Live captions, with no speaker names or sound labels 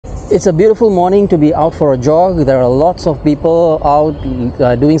It's a beautiful morning to be out for a jog. There are lots of people out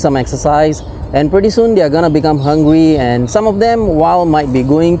doing some exercise, and pretty soon they are gonna become hungry, and some of them, while might be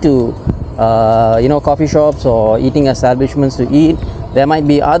going to coffee shops or eating establishments to eat, there might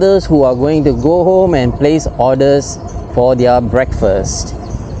be others who are going to go home and place orders for their breakfast.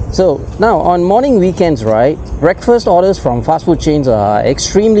 So now on morning weekends, right, breakfast orders from fast food chains are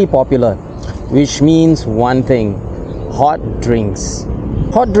extremely popular, which means one thing: hot drinks.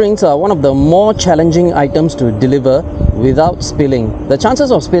 Hot drinks are one of the more challenging items to deliver without spilling. The chances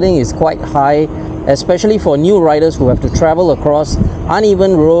of spilling is quite high, especially for new riders who have to travel across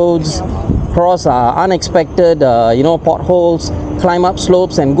uneven roads, cross unexpected potholes, climb up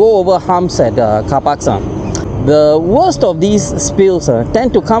slopes and go over humps at car parks. The worst of these spills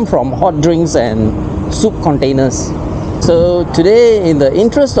tend to come from hot drinks and soup containers. So today, in the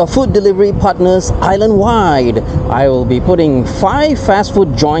interest of food delivery partners island-wide, I will be putting 5 fast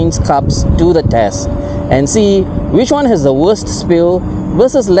food joints cups to the test and see which one has the worst spill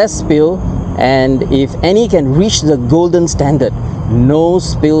versus less spill, and if any can reach the golden standard, no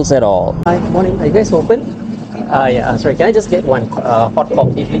spills at all. Hi, morning. Are you guys open? Yeah. Sorry, can I just get one hot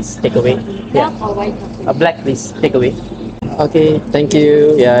coffee, please? Take away. Yeah. Black or white coffee? Black, please. Take away. Okay. Thank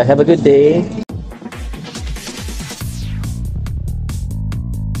you. Yeah. Have a good day.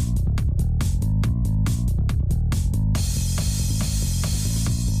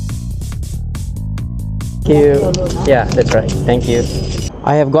 Yeah, that's right. Thank you.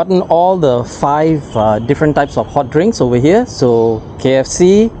 I have gotten all the 5 different types of hot drinks over here. So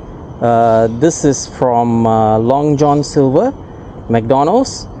KFC, this is from Long John Silver,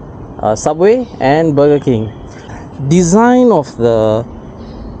 McDonald's, Subway and Burger King. Design of the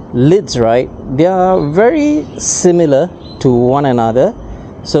lids, right, they are very similar to one another.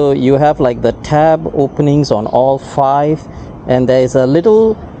 So you have like the tab openings on all 5, and there is a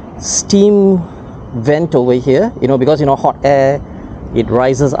little steam vent over here, because hot air, it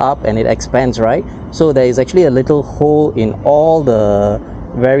rises up and it expands, right? So there is actually a little hole in all the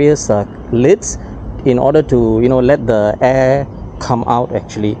various lids in order to let the air come out.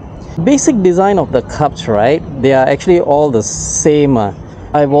 Actually, basic design of the cups, right, they are actually all the same.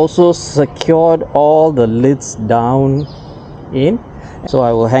 I've also secured all the lids down in, so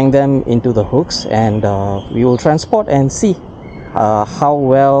I will hang them into the hooks, and we will transport and see how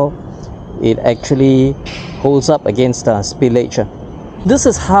well it actually holds up against spillage. This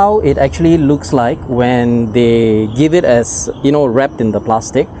is how it actually looks like when they give it as wrapped in the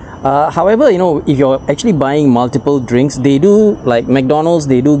plastic. However, if you're actually buying multiple drinks, they do, like McDonald's,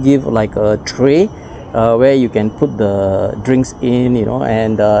 they do give like a tray where you can put the drinks in,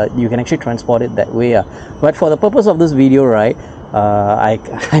 and you can actually transport it that way. But for the purpose of this video, right, I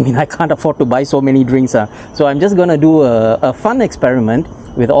can't afford to buy so many drinks, so I'm just gonna do a fun experiment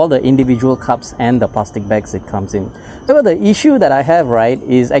with all the individual cups and the plastic bags it comes in. So the issue that I have, right,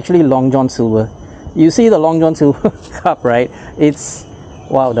 is actually Long John Silver. You see the Long John Silver cup, right? It's,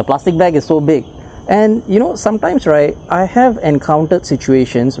 wow, the plastic bag is so big. And sometimes, right, I have encountered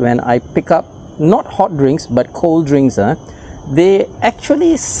situations when I pick up not hot drinks but cold drinks. They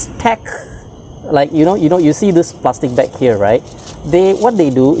actually stack, like you see this plastic bag here, right? What they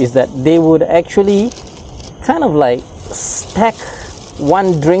do is that they would actually kind of like stack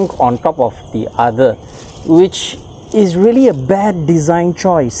one drink on top of the other, which is really a bad design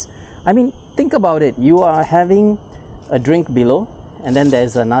choice. I mean, think about it. You are having a drink below, and then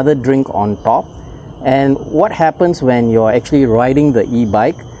there's another drink on top, and what happens when you're actually riding the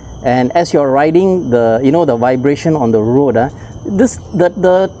e-bike, and as you're riding the the vibration on the road,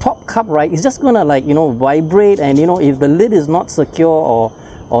 the top cup, right, is just gonna like vibrate, and if the lid is not secure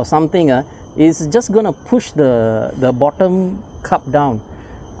or something, is just gonna push the bottom cup down.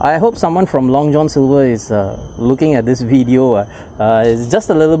 I hope someone from Long John Silver is looking at this video. It's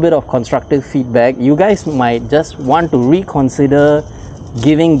just a little bit of constructive feedback. You guys might just want to reconsider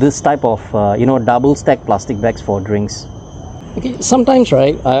giving this type of double stack plastic bags for drinks. Okay, sometimes,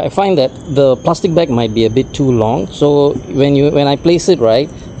 right, I find that the plastic bag might be a bit too long, so when I place it, right,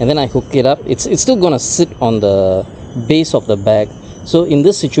 and then I hook it up, it's still gonna sit on the base of the bag. So in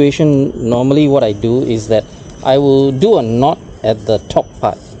this situation, normally what I do is that I will do a knot at the top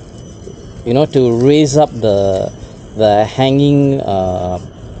part, to raise up the hanging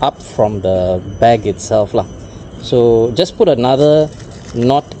up from the bag itself lah. So just put another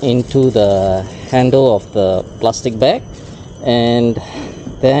knot into the handle of the plastic bag, and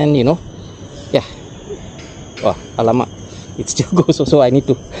then yeah, wow, alamak, it still goes. So I need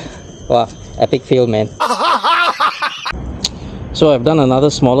to, wow, epic fail, man. So I've done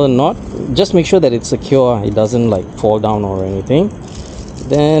another smaller knot. Just make sure that it's secure, it doesn't like fall down or anything.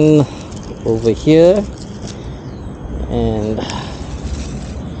 Then over here, and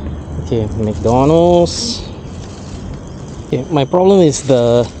okay, McDonald's. Okay, my problem is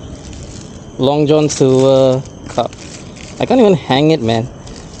the Long John Silver cup. I can't even hang it, man.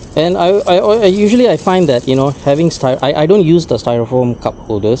 And I usually find that, you know, having I don't use the styrofoam cup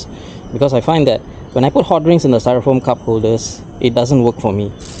holders, because I find that when I put hot drinks in the styrofoam cup holders, it doesn't work for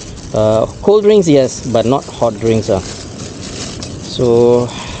me. Cold drinks, yes, but not hot drinks. So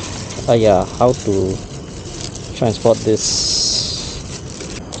yeah, how to transport this.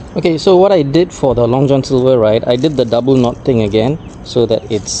 Okay, so what I did for the Long John Silver, right, I did the double knot thing again so that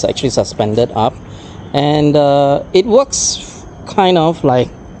it's actually suspended up, and it works kind of like,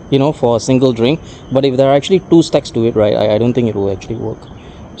 you know, for a single drink, but if there are actually two stacks to it, right, I don't think it will actually work.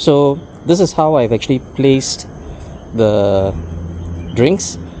 So this is how I've actually placed the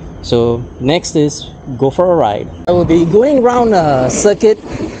drinks. So next is go for a ride. I will be going around a circuit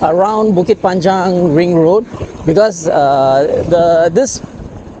around Bukit Panjang Ring Road, because this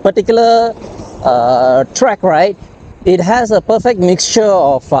particular track, right, it has a perfect mixture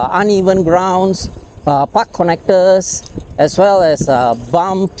of uneven grounds, park connectors, as well as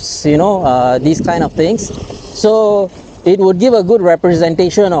bumps, you know, these kind of things. So it would give a good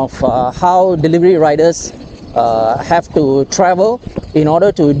representation of how delivery riders have to travel in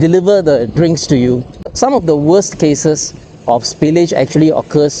order to deliver the drinks to you. Some of the worst cases of spillage actually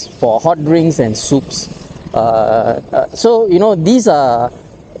occurs for hot drinks and soups. So, you know, these are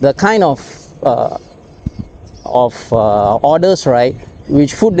the kind of orders, right,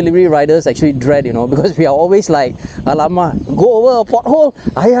 which food delivery riders actually dread, you know, because we are always like, alamak, go over a pothole,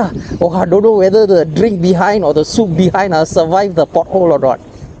 oh, I don't know whether the drink behind or the soup behind survive the pothole or not.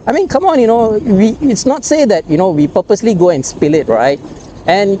 I mean, come on, you know, it's not say that, you know, we purposely go and spill it, right?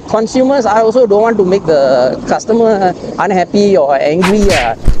 And consumers, I also don't want to make the customer unhappy or angry,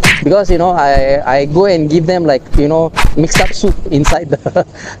 because, you know, I go and give them, like, you know, mixed up soup inside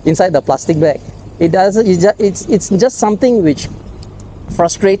the plastic bag. It's just something which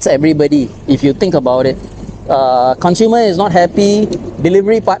frustrates everybody if you think about it. Consumer is not happy,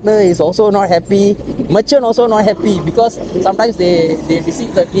 delivery partner is also not happy, merchant also not happy, because sometimes they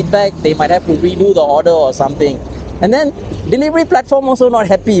receive the feedback, they might have to redo the order or something. And then delivery platform also not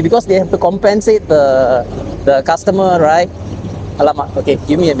happy, because they have to compensate the customer, right? Alamak, okay,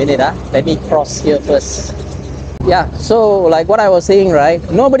 give me a minute, let me cross here first. Yeah, so like what I was saying, right,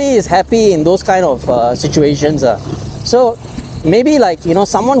 nobody is happy in those kind of situations. So maybe, like, you know,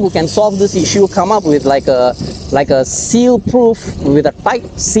 someone who can solve this issue, come up with like a seal proof with a tight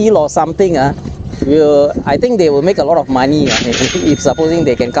seal or something, I think they will make a lot of money if supposing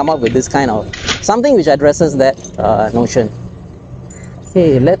they can come up with this kind of something which addresses that notion.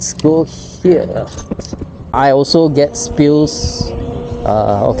 Okay, let's go here. I also get spills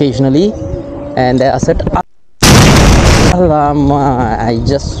occasionally, and there are certain, I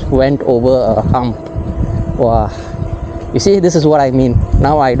just went over a hump. Wow. You see, this is what I mean.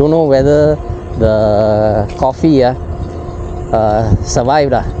 Now I don't know whether the coffee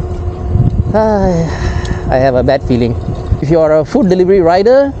survived. I have a bad feeling. If you are a food delivery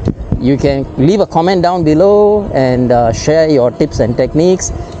rider, you can leave a comment down below and share your tips and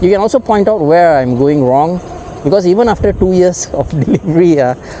techniques. You can also point out where I'm going wrong, because even after 2 years of delivery,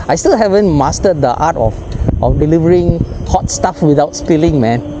 I still haven't mastered the art of delivering hot stuff without spilling,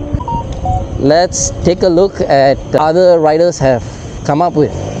 man. Let's take a look at other riders have come up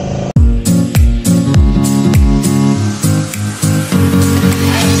with.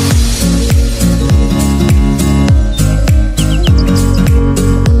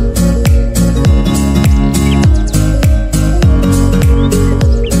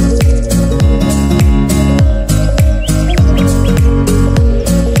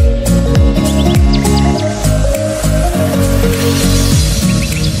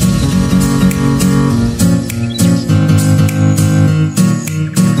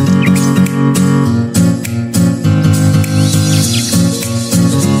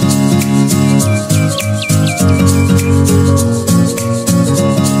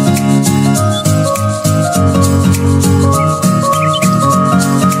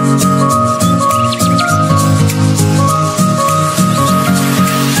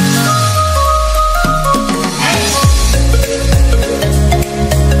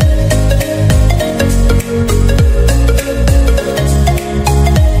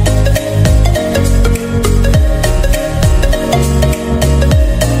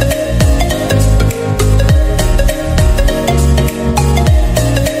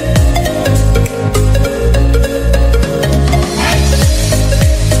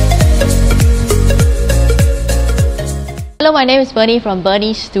 Hello, my name is Bernie from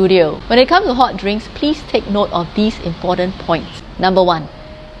Bernie's Studio. When it comes to hot drinks, please take note of these important points. Number 1,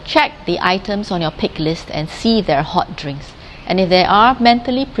 check the items on your pick list and see if there are hot drinks. And if there are,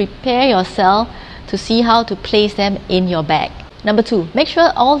 mentally prepare yourself to see how to place them in your bag. Number 2, make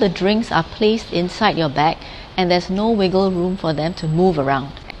sure all the drinks are placed inside your bag and there's no wiggle room for them to move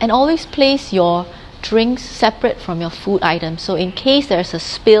around. And always place your drinks separate from your food items, so in case there's a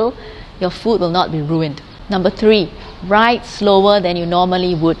spill, your food will not be ruined. Number 3, ride slower than you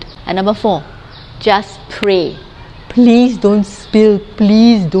normally would. And number 4, just pray. Please don't spill,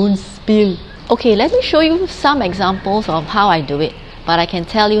 please don't spill. Okay, let me show you some examples of how I do it, but I can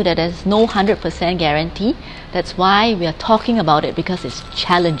tell you that there's no 100% guarantee. That's why we are talking about it, because it's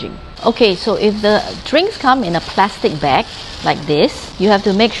challenging. Okay, so if the drinks come in a plastic bag like this, you have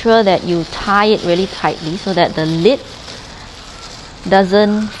to make sure that you tie it really tightly so that the lid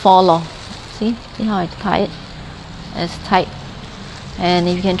doesn't fall off. See how I tie it? It's tight. And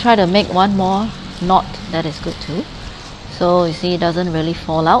if you can try to make one more knot, that is good too. So you see it doesn't really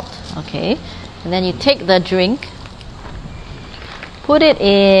fall out. Okay, and then you take the drink, put it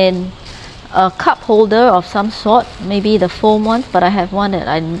in a cup holder of some sort, maybe the foam one, but I have one that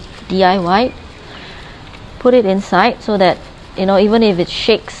I DIY. Put it inside so that, you know, even if it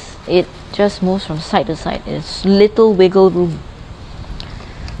shakes, it just moves from side to side. It's little wiggle room.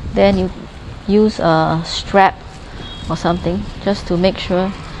 Then you use a strap or something just to make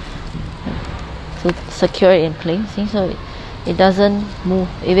sure to secure it in place. See, so it doesn't move.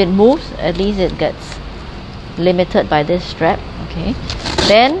 If it moves, at least it gets limited by this strap. Okay,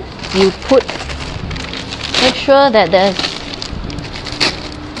 then you make sure that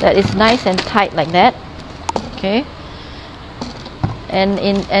it's nice and tight like that. Okay,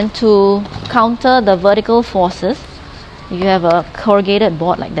 and to counter the vertical forces, you have a corrugated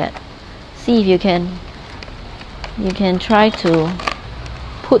board like that. See if you can try to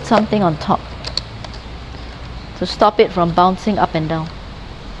put something on top to stop it from bouncing up and down.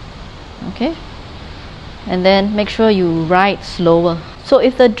 Okay, and then make sure you ride slower. So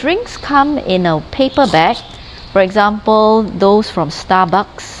if the drinks come in a paper bag, for example those from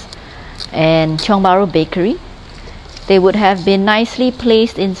Starbucks and Tiong Bahru Bakery, they would have been nicely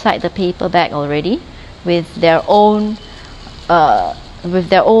placed inside the paper bag already with their own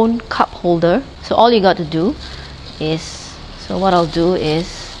cup holder. So all you got to do is, so what I'll do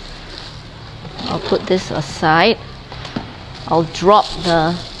is I'll put this aside. I'll drop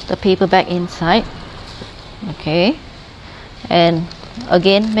the paper bag inside. Okay, and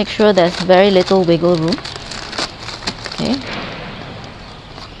again make sure there's very little wiggle room. Okay,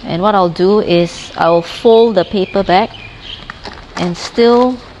 and what I'll do is I'll fold the paper bag and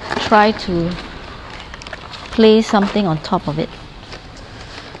still try to place something on top of it.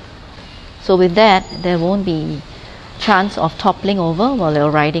 So with that, there won't be chance of toppling over while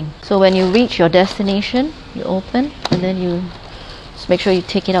you're riding. So when you reach your destination, you open and then you just make sure you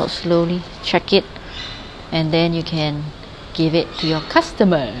take it out slowly, check it, and then you can give it to your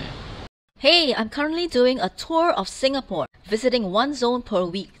customer. Hey, I'm currently doing a tour of Singapore, visiting one zone per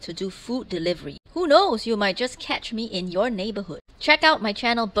week to do food delivery. Who knows, you might just catch me in your neighborhood. Check out my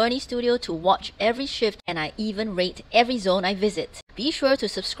channel Bernie Studio to watch every shift, and I even rate every zone I visit. Be sure to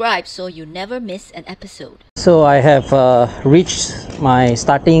subscribe so you never miss an episode. So I have reached my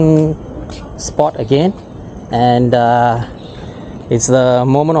starting spot again, and it's the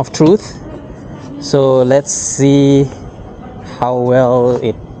moment of truth. So let's see how well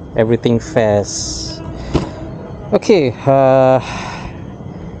everything fares. Okay,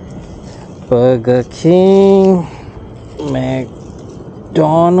 Burger King,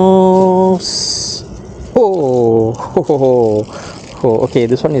 McDonald's. Okay,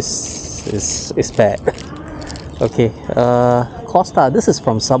 this one is bad. Okay, Costa, this is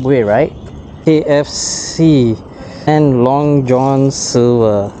from Subway, right? KFC and Long John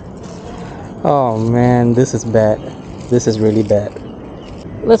Silver. Oh man, this is bad. This is really bad.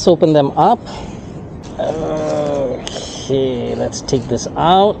 Let's open them up. Okay, let's take this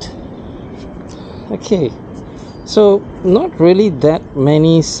out. Okay, so not really that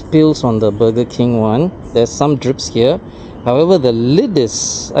many spills on the Burger King one. There's some drips here. However, the lid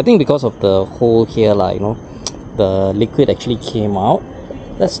is, I think because of the hole here, like, you know, the liquid actually came out.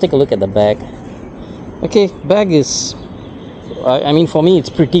 Let's take a look at the bag. Okay, bag is, I mean, for me it's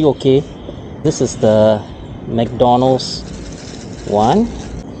pretty okay. This is the McDonald's one.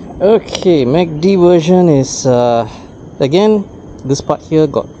 Okay, McD version is again, this part here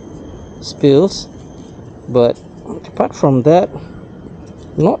got spills, but apart from that,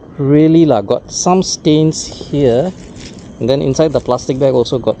 not really lah. Got some stains here, and then inside the plastic bag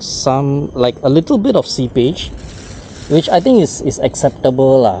also got some, like a little bit of seepage. which I think is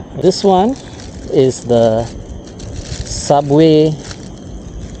acceptable lah. This one is the Subway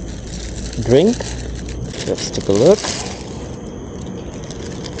drink. Let's take a look.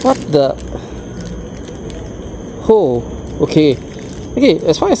 What the? Oh, okay.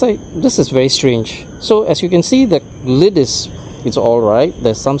 As far as this is very strange. So as you can see, the lid it's all right.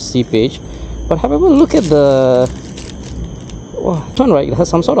 There's some seepage, but however, look at the turn right. It has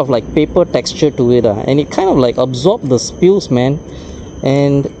some sort of like paper texture to it, and it kind of like absorbs the spills, man.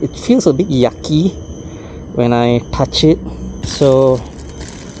 And it feels a bit yucky when I touch it. So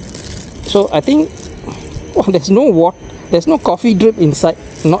I think there's no water. There's no coffee drip inside.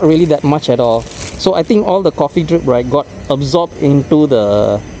 Not really that much at all. So I think all the coffee drip, right, got absorbed into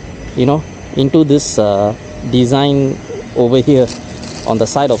the, into this design over here on the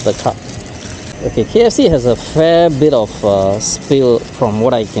side of the cup. Okay, KFC has a fair bit of spill from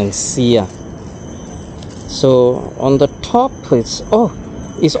what I can see. So on the top, it's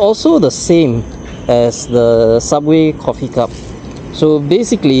also the same as the Subway coffee cup. So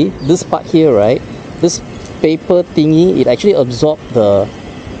basically, this part here, right, this paper thingy, it actually absorbed the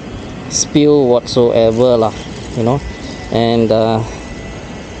spill whatsoever lah, and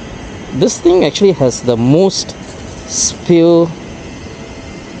this thing actually has the most spill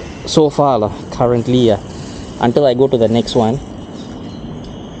so far lah, currently, until I go to the next one.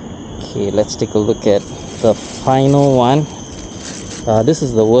 Okay, let's take a look at the final one. This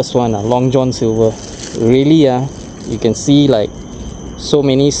is the worst one, Long John Silver. Really, you can see like so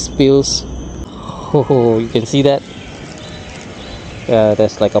many spills. Oh, you can see that.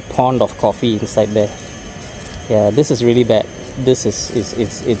 There's like a pond of coffee inside there. Yeah, this is really bad. This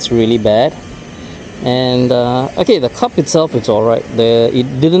it's really bad. And okay, the cup itself, it's all right.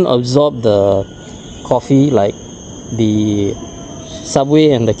 It didn't absorb the coffee like the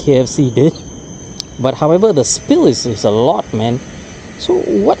Subway and the KFC did. But however, the spill is a lot, man. So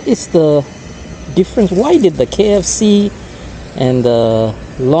what is the difference? Why did the KFC and the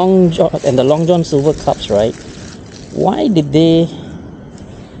Long John Silver cups, right? Why did they?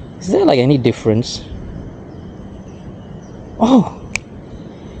 Is there like any difference? Oh,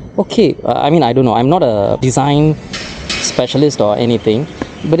 okay. I mean, I don't know. I'm not a design specialist or anything,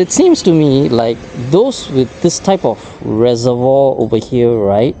 but it seems to me like those with this type of reservoir over here,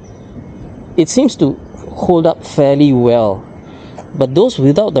 right? It seems to hold up fairly well. But those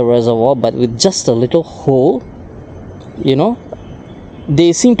without the reservoir, but with just a little hole,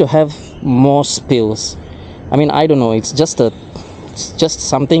 they seem to have more spills. I mean, I don't know. It's just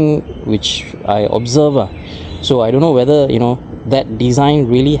something which I observe. So I don't know whether that design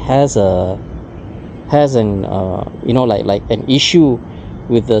really has an like an issue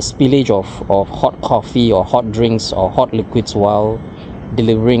with the spillage of hot coffee or hot drinks or hot liquids while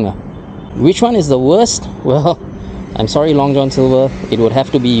delivering. Which one is the worst? Well, I'm sorry, Long John Silver, it would have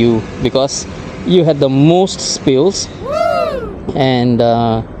to be you, because you had the most spills. And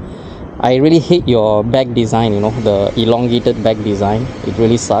I really hate your bag design, the elongated bag design. It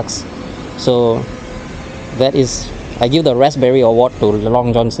really sucks. So that is, I give the Raspberry Award to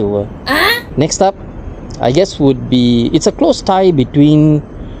Long John Silver. Next up, I guess would be, it's a close tie between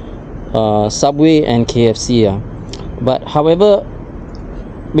Subway and KFC. But however,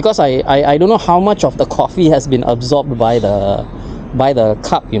 because I don't know how much of the coffee has been absorbed by the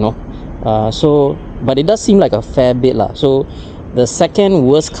cup, so, but it does seem like a fair bit lah. So the second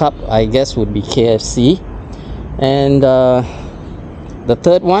worst cup, I guess, would be KFC, and the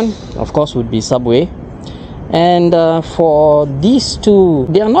third one, of course, would be Subway. And for these two,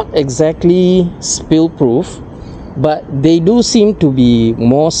 they are not exactly spill proof, but they do seem to be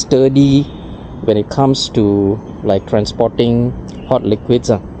more sturdy when it comes to like transporting hot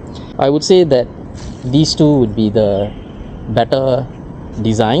liquids. I would say that these two would be the better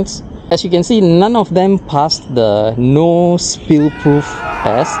designs. As you can see, none of them passed the no spill proof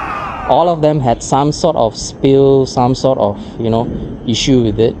test. All of them had some sort of spill, some sort of issue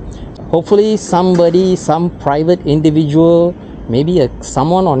with it. Hopefully somebody, some private individual, maybe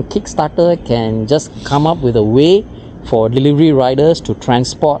someone on Kickstarter can just come up with a way for delivery riders to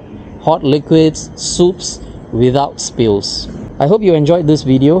transport hot liquids, soups without spills. I hope you enjoyed this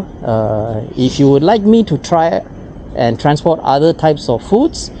video. If you would like me to try and transport other types of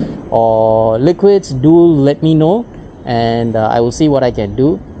foods or liquids, do let me know, and I will see what I can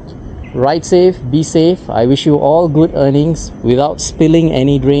do. Ride safe, be safe. I wish you all good earnings without spilling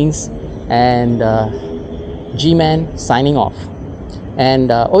any drinks. And G-Man signing off.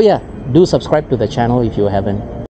 And oh yeah, do subscribe to the channel if you haven't.